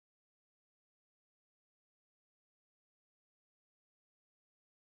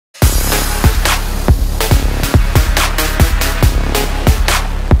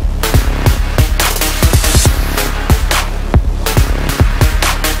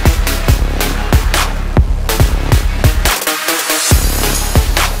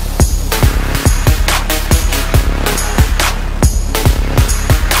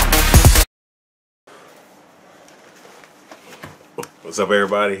What's up,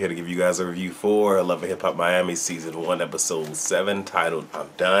 everybody? Here to give you guys a review for Love and Hip Hop Miami Season 1, Episode 7, titled I'm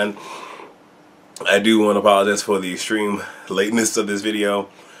Done. I do want to apologize for the extreme lateness of this video.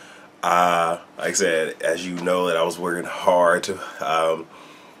 Like I said, as you know, that I was working hard to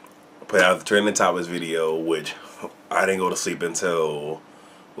put out the trending topics video, which I didn't go to sleep until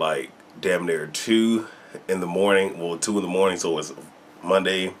like damn near 2 in the morning. Well, 2 in the morning, so it's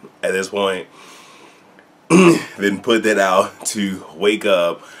Monday at this point. Then put that out to wake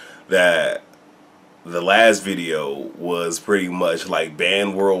up that the last video was pretty much like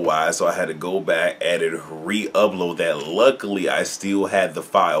banned worldwide, so I had to go back, edit, re-upload that. Luckily I still had the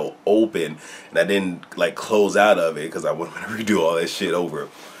file open and I didn't like close out of it because I wasn't going to redo all that shit over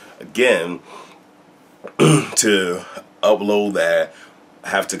again. To upload that, I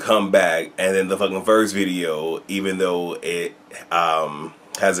have to come back, and then the fucking first video, even though it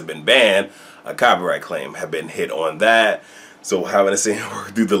hasn't been banned, a copyright claim have been hit on that. So having to sit and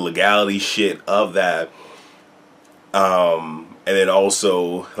work through the legality shit of that, and then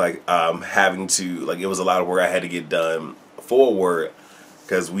also like having to, like, it was a lot of work I had to get done for work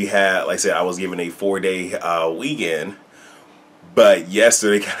because we had, like I said, I was given a 4-day weekend, but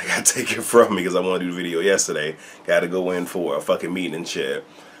yesterday kind of got taken from me because I wanted to do the video yesterday. Got to go in for a fucking meeting and shit.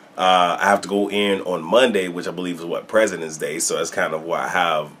 I have to go in on Monday, which I believe is what, President's Day, so that's kind of why I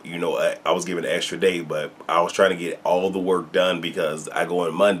have, you know, I was given an extra day, but I was trying to get all the work done because I go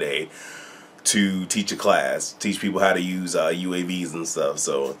on Monday to teach a class, teach people how to use UAVs and stuff.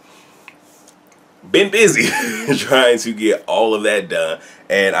 So been busy trying to get all of that done,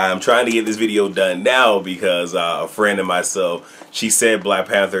 and I'm trying to get this video done now because a friend and myself, she said Black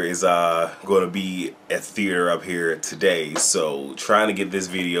Panther is going to be at the theater up here today, so trying to get this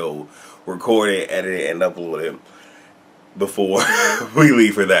video recorded, edited, and uploaded before we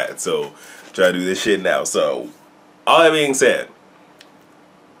leave for that. So try to do this shit now. So all that being said,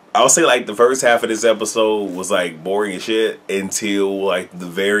 I'll say like the first half of this episode was like boring as shit until like the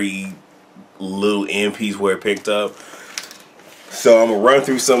very little end piece where it picked up. So I'm gonna run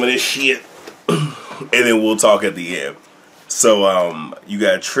through some of this shit and then we'll talk at the end. So you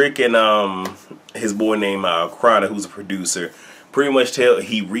got Trick and his boy named Chronic, who's a producer. Pretty much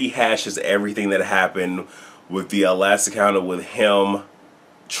he rehashes everything that happened with the last encounter with him,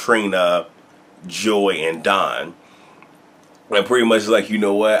 Trina, Joy, and Don. And pretty much like, you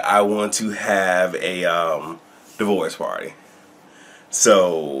know what, I want to have a divorce party.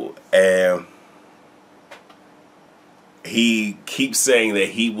 So, and he keeps saying that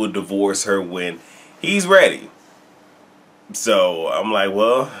he will divorce her when he's ready. So I'm like,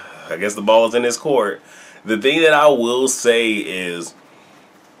 well, I guess the ball is in his court. The thing that I will say is,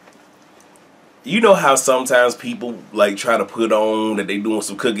 you know how sometimes people like try to put on that they doing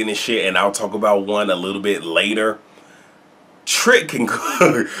some cooking and shit, and I'll talk about one a little bit later. Trick can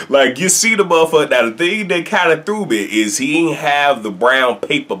cook. Like, you see the motherfucker. Now the thing that kind of threw me is he didn't have the brown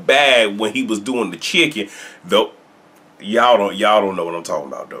paper bag when he was doing the chicken. Though y'all don't know what I'm talking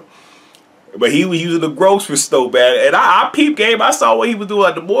about though. But he was using the grocery store bag, and I peeped game. I saw what he was doing.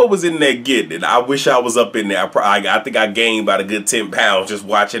 Like, the boy was in there getting it. I wish I was up in there. I think I gained about a good 10 pounds just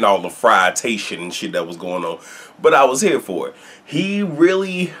watching all the frietation and shit that was going on. But I was here for it. He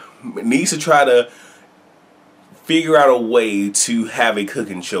really needs to try to figure out a way to have a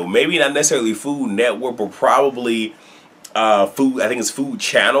cooking show. Maybe not necessarily Food Network, but probably food. I think it's Food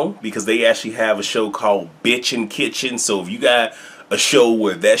Channel, because they actually have a show called Bitchin' Kitchen. So if you got a show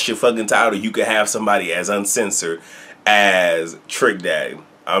where that's your fucking title, you could have somebody as uncensored as Trick Daddy.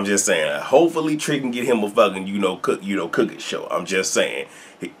 I'm just saying. Hopefully Trick can get him a fucking cooking show. I'm just saying.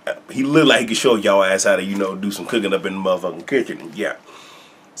 He looked like he could show y'all ass how to do some cooking up in the motherfucking kitchen. Yeah.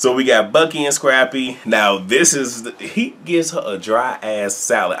 So we got Bucky and Scrappy. Now this is he gives her a dry ass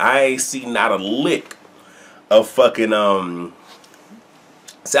salad. I ain't seen not a lick of fucking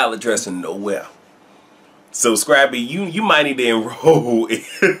salad dressing nowhere. So Scrappy, you might need to enroll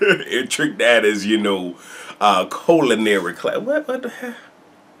in Trick Daddy's culinary class. What the hell?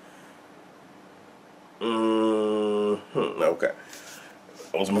 Okay.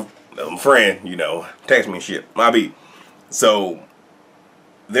 That was my friend, text me and shit. My beat. So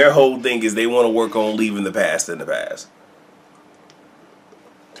their whole thing is they want to work on leaving the past in the past.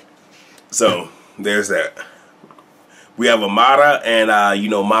 So there's that. We have Amara and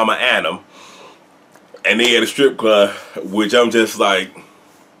Mama Adam, and they at a strip club, which I'm just like,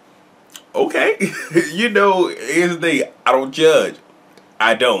 okay. Here's the thing, I don't judge.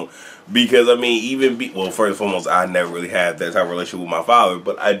 I don't. Because I mean, well, first and foremost, I never really had that type of relationship with my father,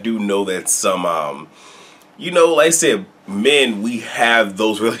 but I do know that some you know, like I said, men, we have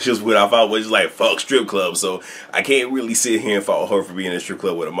those relationships with our father, which is like, fuck strip club. So I can't really sit here and fault her for being in a strip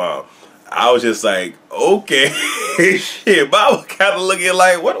club with a mom. I was just like, okay, shit. But I was kind of looking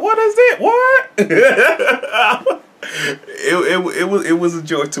like, what is it? What? it was a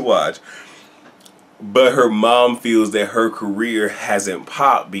joy to watch. But her mom feels that her career hasn't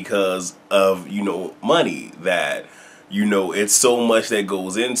popped because of, you know, money. That, you know, it's so much that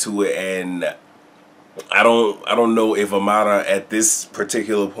goes into it, and I don't know if Amara at this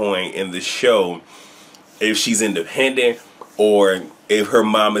particular point in the show, if she's independent or if her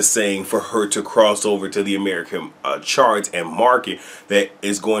mom is saying for her to cross over to the American charts and market that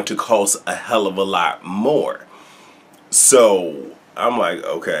is going to cost a hell of a lot more. So I'm like,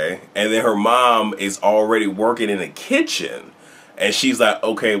 okay. And then her mom is already working in a kitchen, and she's like,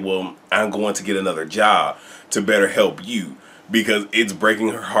 okay, well, I'm going to get another job to better help you, because it's breaking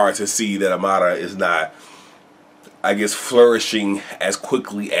her heart to see that Amara is not, I guess, flourishing as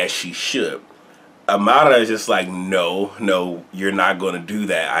quickly as she should. Amara is just like, no, you're not going to do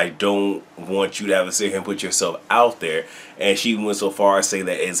that. I don't want you to have to sit here and put yourself out there. And she went so far as say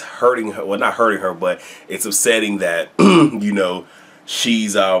that it's hurting her. Well, not hurting her, but it's upsetting that, you know,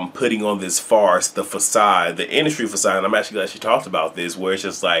 she's putting on this farce, the facade, the industry facade. And I'm actually glad she talked about this, where it's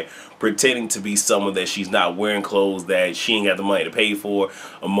just like pretending to be someone that she's not, wearing clothes that she ain't got the money to pay for,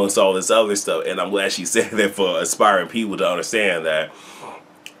 amongst all this other stuff. And I'm glad she said that for aspiring people to understand that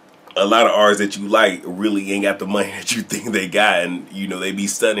a lot of artists that you like really ain't got the money that you think they got, and you know, they be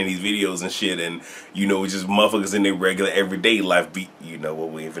stunning these videos and shit, and you know, it's just motherfuckers in their regular everyday life be, you know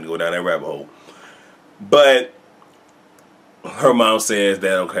what, we ain't finna go down that rabbit hole. But her mom says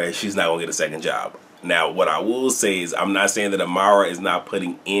that, okay, she's not gonna get a second job. Now, what I will say is, I'm not saying that Amara is not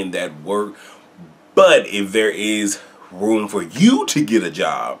putting in that work, but if there is room for you to get a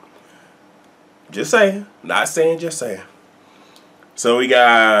job, just saying, not saying, just saying. So we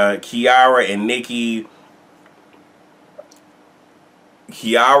got Kiara and Nikki.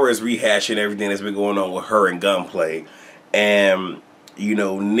 Kiara is rehashing everything that's been going on with her and Gunplay. And, you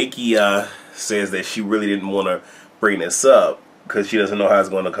know, Nikki says that she really didn't want to bring this up because she doesn't know how it's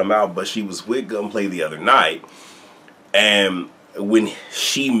going to come out. But she was with Gunplay the other night. And when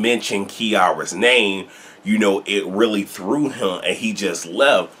she mentioned Kiara's name, you know, it really threw him, and he just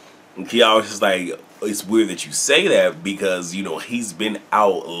left. And Kiara was just like, it's weird that you say that, because, you know, he's been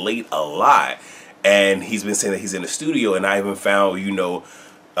out late a lot, and he's been saying that he's in the studio, and I even found, you know,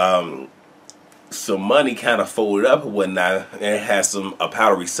 some money kind of folded up and whatnot, and it has some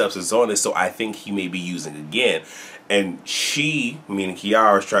powdery substance on it, so I think he may be using again. And she, meaning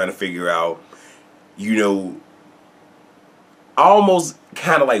Kiara, is trying to figure out, you know, almost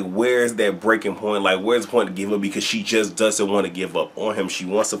kind of like, where's that breaking point? Like, where's the point to give up? Because she just doesn't want to give up on him. She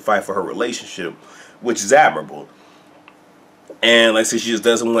wants to fight for her relationship, which is admirable. And like I said, she just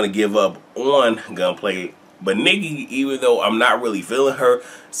doesn't want to give up on Gunplay. But Nikki, even though I'm not really feeling her,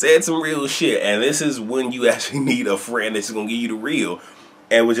 said some real shit. And this is when you actually need a friend that's going to give you the real.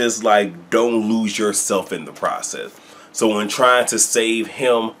 And was just like, don't lose yourself in the process. So when trying to save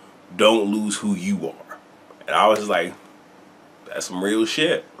him, don't lose who you are. And I was just like, that's some real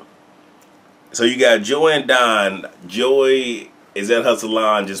shit. So you got Joy and Don. Joy is at her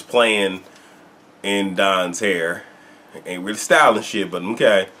salon just playing in Don's hair. Ain't really styling shit, but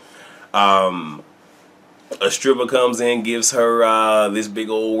okay. A stripper comes in, gives her this big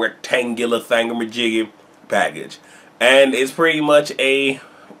old rectangular thingamajiggy package. And it's pretty much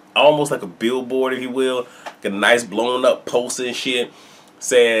almost like a billboard, if you will. Like a nice blown up poster and shit.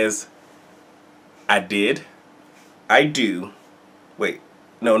 Says, I did. I do. Wait.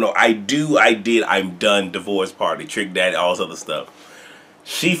 No, I do, I did, I'm done, divorce party, Trick Daddy, all this other stuff.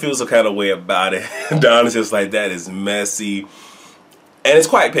 She feels some kind of way about it. Don is just like, that is messy. And it's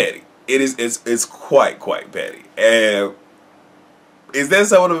quite petty. It's quite petty. And is that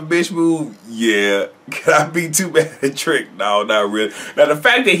somewhat of a bitch move? Yeah. Can I be too bad at Trick? No, not really. Now, the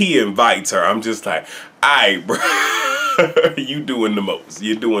fact that he invites her, I'm just like, alright, bro. You doing the most.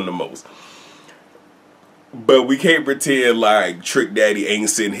 You're doing the most. But we can't pretend like Trick Daddy ain't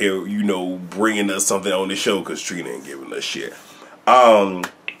sitting here, you know, bringing us something on the show, because Trina ain't giving us shit. Don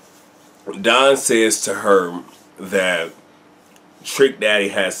says to her that Trick Daddy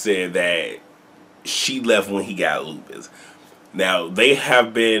has said that she left when he got lupus. Now, they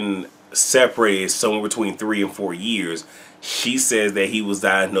have been separated somewhere between 3 and 4 years. She says that he was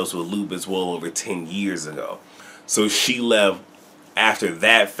diagnosed with lupus well over 10 years ago. So she left after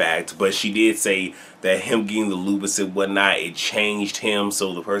that fact, but she did say that him getting the lupus and whatnot, it changed him,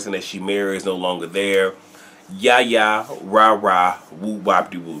 so the person that she married is no longer there. Ya, rah, rah, woo, wop,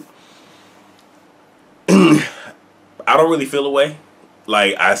 de woo. I don't really feel away.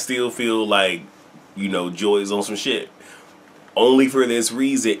 Like, I still feel like, you know, Joy is on some shit. Only for this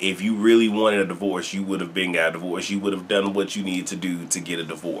reason, if you really wanted a divorce, you would have been got a divorce. You would have done what you needed to do to get a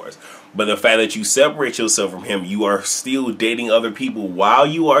divorce. But the fact that you separate yourself from him, you are still dating other people while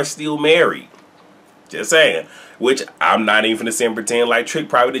you are still married. Just saying. Which I'm not even gonna say pretend like Trick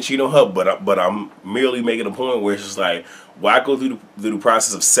probably did cheat on her, but I'm merely making a point where it's just like, why go through the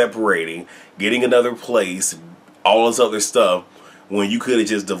process of separating, getting another place, all this other stuff, when you could have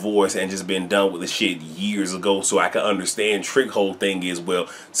just divorced and just been done with the shit years ago. So I can understand Trick whole thing is, well,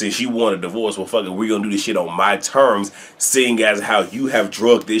 since you want a divorce, well, fuck it, we're gonna do this shit on my terms, seeing as how you have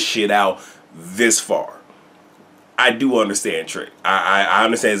drugged this shit out this far. I do understand Trick. I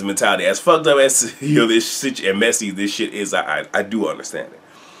understand his mentality. As fucked up as, you know, this shit and messy this shit is, I do understand it.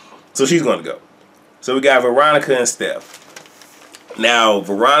 So she's gonna go. So we got Veronica and Steph. Now,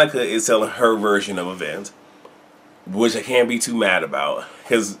 Veronica is telling her version of events, which I can't be too mad about,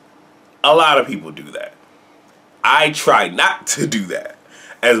 because a lot of people do that. I try not to do that.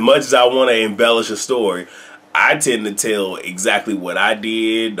 As much as I want to embellish a story, I tend to tell exactly what I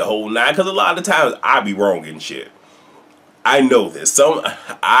did, the whole nine, because a lot of the times I be wrong and shit. I know this.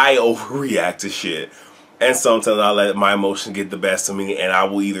 I overreact to shit, and sometimes I let my emotions get the best of me, and I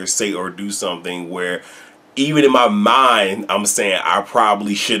will either say or do something where even in my mind I'm saying I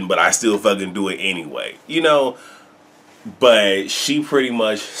probably shouldn't, but I still fucking do it anyway, you know. But she pretty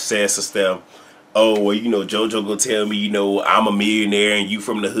much says to Steph, oh, well, you know, JoJo gonna tell me, you know, I'm a millionaire and you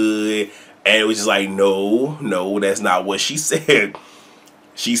from the hood. And it was just like, no, that's not what she said.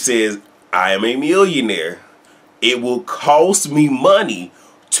 She says, I am a millionaire. It will cost me money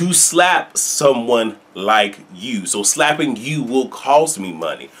to slap someone like you. So slapping you will cost me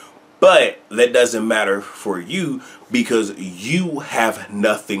money. But that doesn't matter for you because you have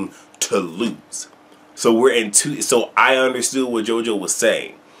nothing to lose. So we're in two. So I understood what JoJo was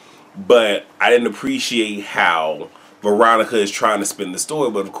saying, but I didn't appreciate how Veronica is trying to spin the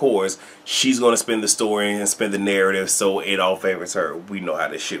story. But of course, she's going to spin the story and spin the narrative, so it all favors her. We know how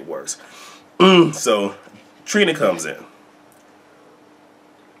this shit works. So Trina comes in,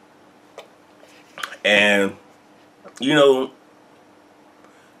 and you know,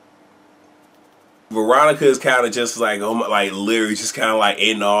 Veronica is kind of just like, oh my, like literally just kind of like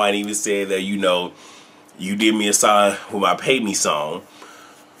in awe, and even said that, you know, you did me a solid with my Pay Me song,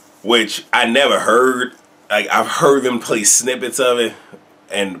 which I never heard. Like, I've heard them play snippets of it,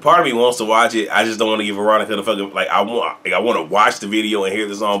 and part of me wants to watch it. I just don't want to give Veronica the fucking, like, I want to watch the video and hear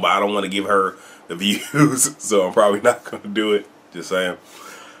the song, but I don't want to give her the views, so I'm probably not going to do it. Just saying.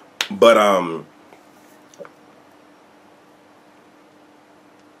 But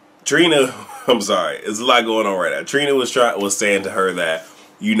Trina, I'm sorry, there's a lot going on right now. Trina was saying to her that,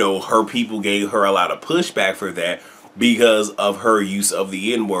 you know, her people gave her a lot of pushback for that because of her use of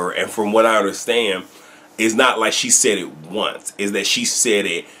the N-word. And from what I understand, it's not like she said it once. It's that she said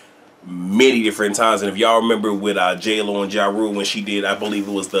it many different times. And if y'all remember with J-Lo and Ja Rule when she did, I believe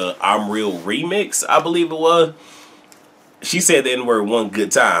it was the I'm Real remix, I believe it was, she said the N-word one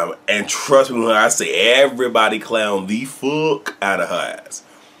good time. And trust me when I say everybody clowned the fuck out of her ass.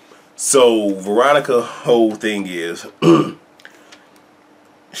 So Veronica's whole thing is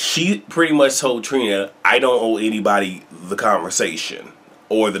she pretty much told Trina, I don't owe anybody the conversation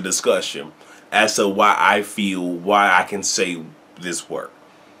or the discussion as to why I feel, why I can say this word.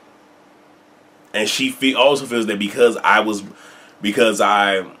 And she also feels that because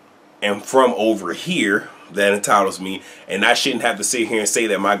I am from over here, that entitles me, and I shouldn't have to sit here and say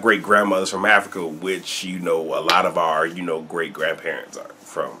that my great grandmother's from Africa, which, you know, a lot of our, you know, great grandparents are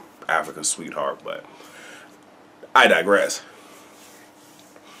from Africa, sweetheart. But I digress.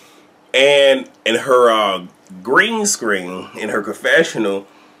 And in her green screen, in her confessional,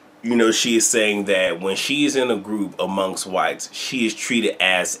 you know, she is saying that when she is in a group amongst whites, she is treated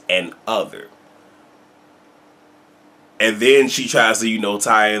as an other. And then she tries to, you know,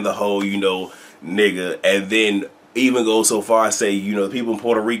 tie in the whole, you know, nigga. And then even go so far as say, you know, the people in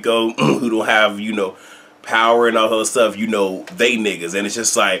Puerto Rico who don't have, you know, power and all that stuff, you know, they niggas. And it's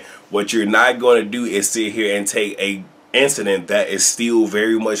just like, what you're not going to do is sit here and take a incident that is still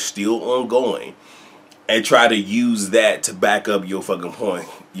very much still ongoing and try to use that to back up your fucking point.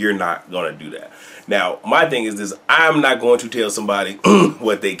 You're not going to do that. Now, my thing is this. I'm not going to tell somebody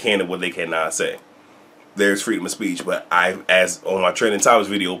what they can and what they cannot say. There's freedom of speech. But as on my Trending Topics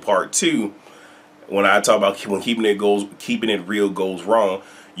video part 2, when I talk about when keeping it real goes wrong,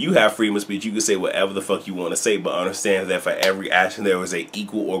 you have freedom of speech. You can say whatever the fuck you want to say, but understand that for every action there is a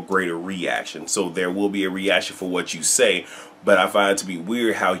equal or greater reaction. So there will be a reaction for what you say, but I find it to be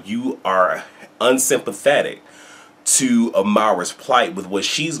weird how you are unsympathetic to Amara's plight with what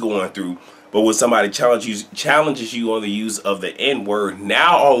she's going through. But when somebody challenges you on the use of the N-word,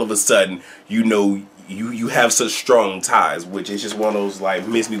 now all of a sudden, you know, you have such strong ties, which is just one of those, like,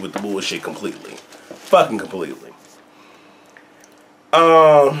 miss me with the bullshit completely. Fucking completely.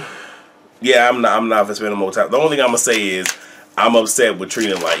 Yeah, I'm not gonna spend no more time. The only thing I'm gonna say is, I'm upset with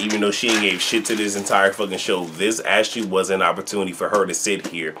Trina. Like, even though she ain't gave shit to this entire fucking show, this actually was an opportunity for her to sit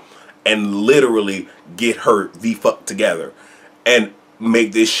here and literally get her the fuck together and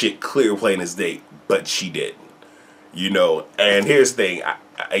make this shit clear, plain as day. But she didn't. You know, and here's the thing.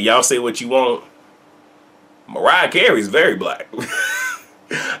 Y'all say what you want. Mariah Carey's very black.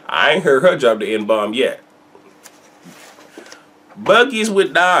 I ain't heard her drop the N-bomb yet. Bucky's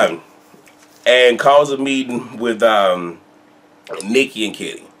with Don and calls a meeting with Nikki and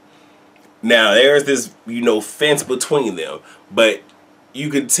Kitty. Now there's this, you know, fence between them, but you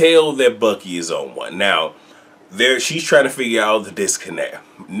could tell that Bucky is on one. Now she's trying to figure out the disconnect.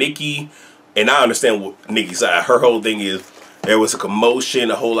 Nikki, and I understand what Nikki's side. Her whole thing is there was a commotion,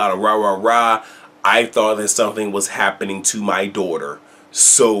 a whole lot of rah rah rah. I thought that something was happening to my daughter,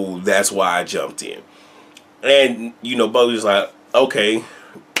 so that's why I jumped in. And you know, Bucky's like, okay,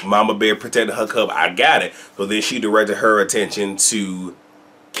 Mama Bear protected her cub, I got it. So then she directed her attention to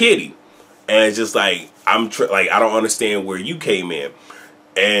Kitty, and it's just like, I don't understand where you came in.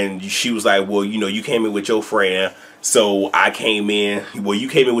 And she was like, well, you know, you came in with your friend, so I came in. Well, you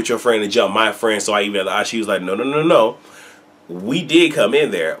came in with your friend and jumped my friend, so I even had the eye. She was like, no, no, no, no. We did come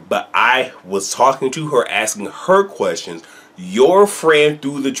in there, but I was talking to her, asking her questions. Your friend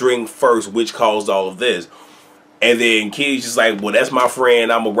threw the drink first, which caused all of this. And then Kitty's just like, well, that's my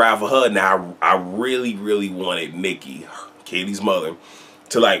friend. I'm going to ride for her. Now, I really, really wanted Nikki, Kitty's mother,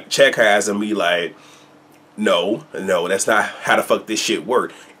 to, like, check her ass and be like, no, that's not how the fuck this shit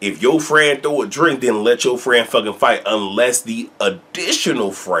work. If your friend throw a drink, then let your friend fucking fight, unless the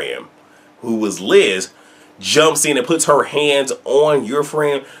additional friend, who was Liz, jumps in and puts her hands on your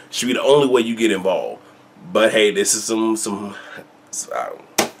friend. Should be the only way you get involved. But hey, this is some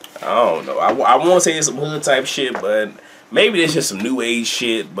I don't know. I want to say it's some hood type shit, but maybe it's just some new age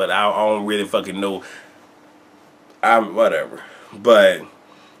shit. But I don't really fucking know. Whatever. But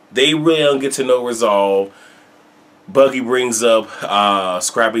they really don't get to no resolve. Bucky brings up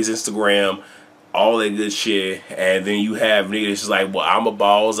Scrappy's Instagram, all that good shit, and then you have niggas just like, well, I'm a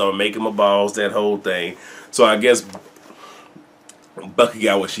balls, I'm making my balls, that whole thing. So I guess Bucky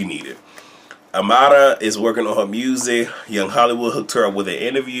got what she needed. Amara is working on her music. Young Hollywood hooked her up with an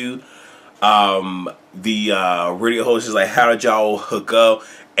interview. The radio host is like, how did y'all hook up?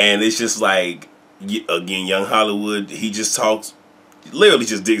 And it's just like, again, Young Hollywood, he just talks, literally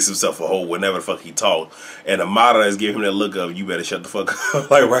just digs himself a hole whenever the fuck he talks. And Amara is giving him that look of, you better shut the fuck up,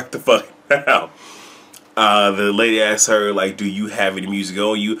 like right the fuck down. The lady asked her, like, do you have any music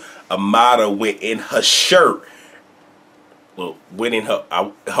on you? Amara went in her shirt, well, went in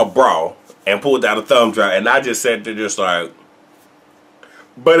her bra, and pulled out a thumb drive, and I just sat there just like,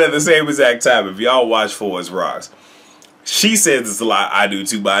 but at the same exact time, if y'all watch Forest Rocks, she says this a lot, I do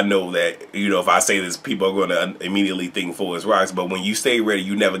too, but I know that, you know, if I say this, people are going to immediately think Forest Rocks, but when you stay ready,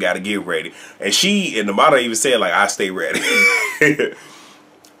 you never got to get ready. And the motto even said, like, I stay ready.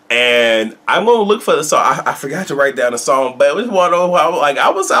 And I'm going to look for the song. I forgot to write down the song, but it was one of those, like, I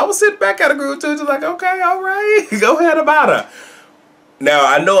was sitting back at a group too, just like, okay, all right, go ahead about her. Now,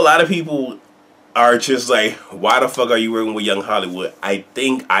 I know a lot of people are just like, why the fuck are you working with Young Hollywood? I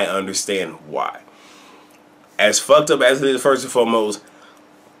think I understand why. As fucked up as it is, first and foremost,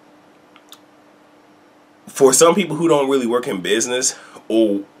 for some people who don't really work in business,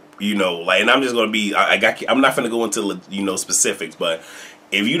 or, you know, like, and I'm just going to be, I'm not going to go into, you know, specifics, but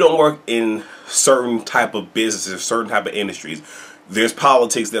if you don't work in certain type of businesses, certain type of industries, there's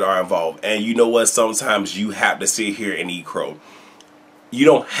politics that are involved. And you know what? Sometimes you have to sit here and eat crow. You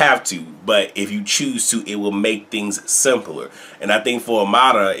don't have to, but if you choose to, it will make things simpler. And I think for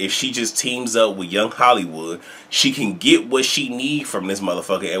Amara, if she just teams up with Young Hollywood, she can get what she needs from this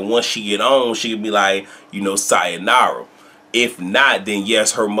motherfucker. And once she get on, she can be like, you know, sayonara. If not, then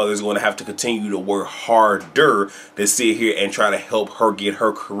yes, her mother's going to have to continue to work harder to sit here and try to help her get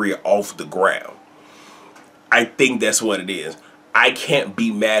her career off the ground. I think that's what it is. I can't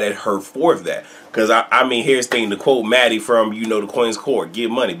be mad at her for that. Because, I mean, here's the thing, to quote Maddie from, you know, the Queen's Court, get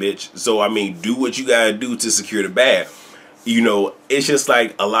money, bitch. So, I mean, do what you gotta do to secure the bag. You know, it's just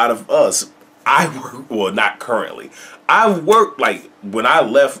like a lot of us, I work, well, not currently. I've worked, like, when I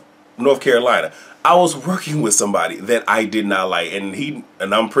left North Carolina, I was working with somebody that I did not like.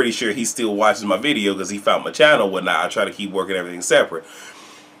 And I'm pretty sure he still watches my video because he found my channel and whatnot. I try to keep working everything separate.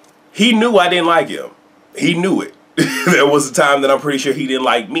 He knew I didn't like him. He knew it. There was a time that I'm pretty sure he didn't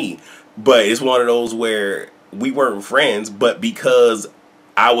like me. But it's one of those where we weren't friends, but because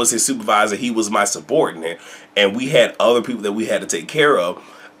I was his supervisor, he was my subordinate, and we had other people that we had to take care of,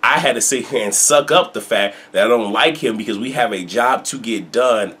 I had to sit here and suck up the fact that I don't like him because we have a job to get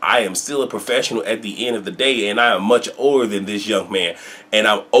done. I am still a professional at the end of the day, and I am much older than this young man, and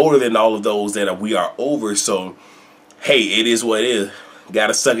I'm older than all of those that we are over. So, hey, it is what it is. Got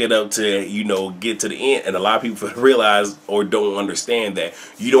to suck it up to, you know, get to the end. And a lot of people realize or don't understand that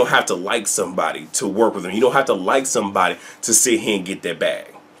you don't have to like somebody to work with them. You don't have to like somebody to sit here and get their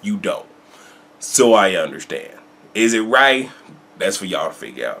bag. You don't. So I understand. Is it right? That's for y'all to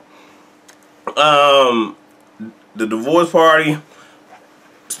figure out. The divorce party.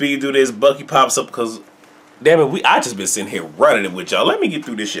 Speed through this. Bucky pops up because, damn it, I just been sitting here running it with y'all. Let me get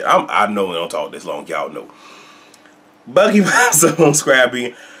through this shit. I know we don't talk this long. Y'all know. Bucky pops up on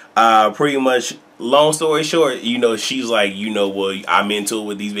Scrappy. Pretty much, long story short, you know, she's like, you know, well, I'm into it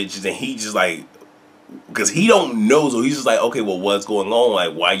with these bitches, and he just like, because he don't know, so he's just like, okay, well, what's going on?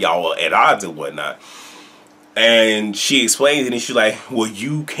 Like, why y'all at odds and whatnot? And she explains it, and she's like, well,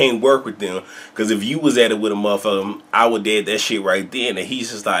 you can't work with them, because if you was at it with a motherfucker, I would dead that shit right then. And he's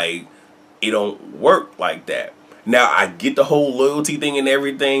just like, it don't work like that. Now, I get the whole loyalty thing and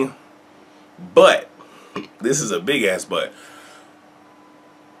everything, but this is a big ass but.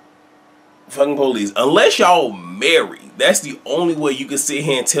 Fucking police. Unless y'all married, that's the only way you can sit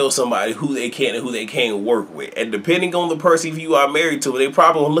here and tell somebody who they can and who they can't work with. And depending on the person if you are married to, they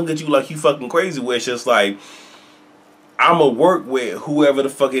probably gonna look at you like you fucking crazy. Where it's just like, I'm gonna work with whoever the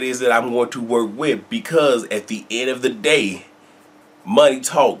fuck it is that I'm going to work with, because at the end of the day, money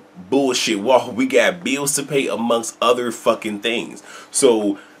talk, bullshit walk. We got bills to pay amongst other fucking things.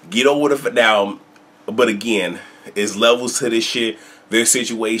 So get over the now. But again, is levels to this shit. Their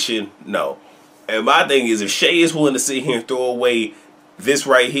situation, no. And my thing is, if Shay is willing to sit here and throw away this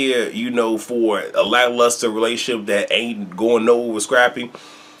right here, you know, for a lackluster relationship that ain't going nowhere with Scrappy,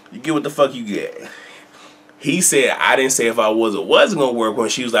 you get what the fuck you get. He said, I didn't say if I wasn't gonna work when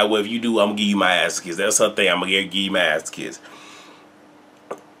she was like, well, if you do, I'm gonna give you my ass kiss. That's her thing. I'm gonna give you my ass kiss.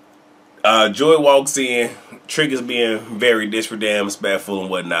 Joy walks in. Trick is being very disrespectful and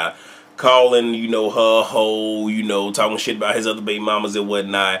whatnot. Calling, you know, her hoe, you know, talking shit about his other baby mamas and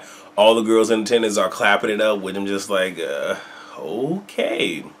whatnot. All the girls in attendance are clapping it up with him, just like,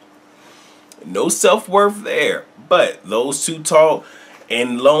 okay. No self-worth there. But those two talk,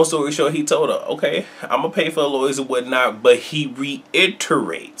 and long story short, he told her, okay, I'm going to pay for the lawyers and whatnot, but he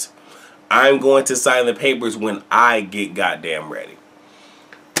reiterates, I'm going to sign the papers when I get goddamn ready.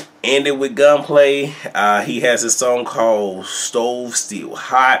 Ended with gunplay. He has a song called Stove Still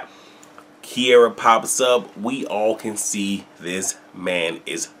Hot. Kiera pops up. We all can see this man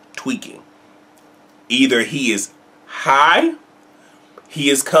is tweaking. Either he is high, he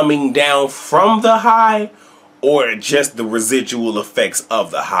is coming down from the high, or just the residual effects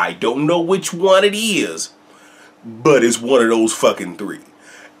of the high. Don't know which one it is, but it's one of those fucking three.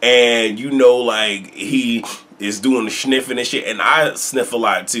 And you know, like, he is doing the sniffing and shit, and I sniff a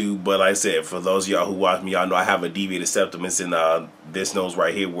lot too, but like I said, for those of y'all who watch me, y'all know I have a deviated septum. It's in this nose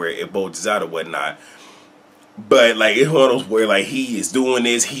right here where it bulges out or whatnot. But like, it's one of those where like he is doing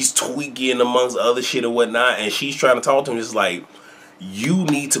this, he's tweaking amongst other shit and whatnot, and she's trying to talk to him just like, you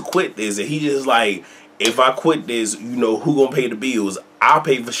need to quit this. And he just like, if I quit this, you know, who gonna pay the bills? I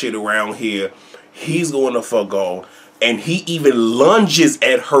pay for shit around here. He's going to fuck off. And he even lunges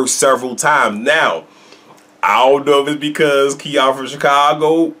at her several times. Now, I don't know if it's because Kiara from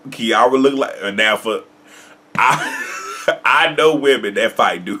Chicago. Kiara look like, now for, I know women that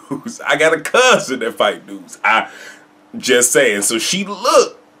fight dudes. I got a cousin that fight dudes. I just saying. So she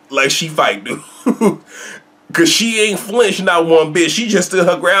look like she fight dudes. Cause she ain't flinched not one bit. She just stood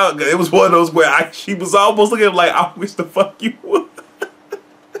her ground. It was one of those where she was almost looking like, I wish the fuck you would.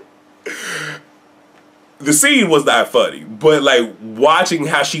 The scene was not funny, but like watching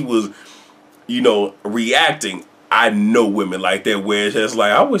how she was, you know, reacting, I know women like that where it's just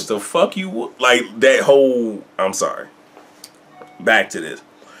like, I wish the fuck you would. Like that whole, I'm sorry. Back to this.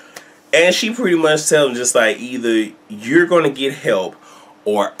 And she pretty much tells him just like, either you're going to get help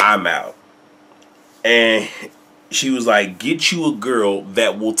or I'm out. And she was like, get you a girl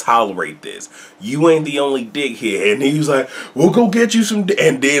that will tolerate this. You ain't the only dick here. And he was like, we'll go get you some.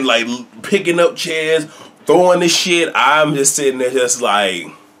 And then like picking up chairs, throwing the shit. I'm just sitting there just like,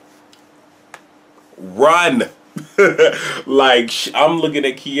 run. Like, I'm looking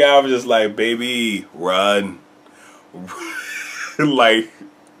at Kiara just like, baby, run. Like,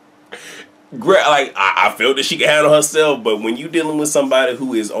 like I felt that she could handle herself, but when you dealing with somebody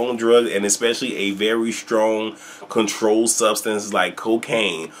who is on drugs, and especially a very strong controlled substance like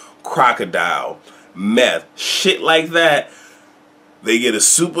cocaine, crocodile, meth, shit like that, they get a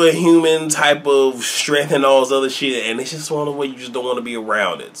superhuman type of strength and all this other shit, and it's just one of the way you just don't want to be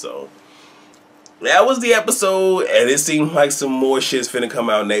around it. So that was the episode, and it seemed like some more shit's finna come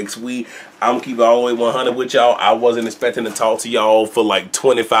out next week. I'm keeping all the way 100 with y'all. I wasn't expecting to talk to y'all for like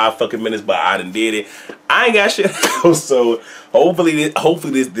 25 fucking minutes, but I done did it. I ain't got shit else, so hopefully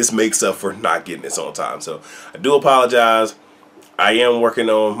this makes up for not getting this on time. So I do apologize. I am working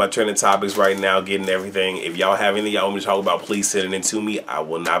on my trending topics right now, getting everything. If y'all have anything y'all want me to talk about, please send it in to me. I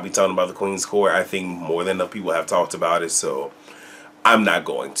will not be talking about the Queen's Court. I think more than enough people have talked about it, so I'm not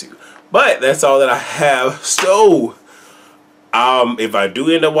going to. But that's all that I have. So, if I do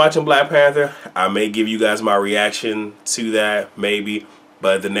end up watching Black Panther, I may give you guys my reaction to that, maybe.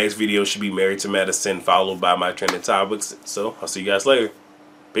 But the next video should be Married to Medicine, followed by my trending topics. So, I'll see you guys later.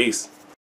 Peace.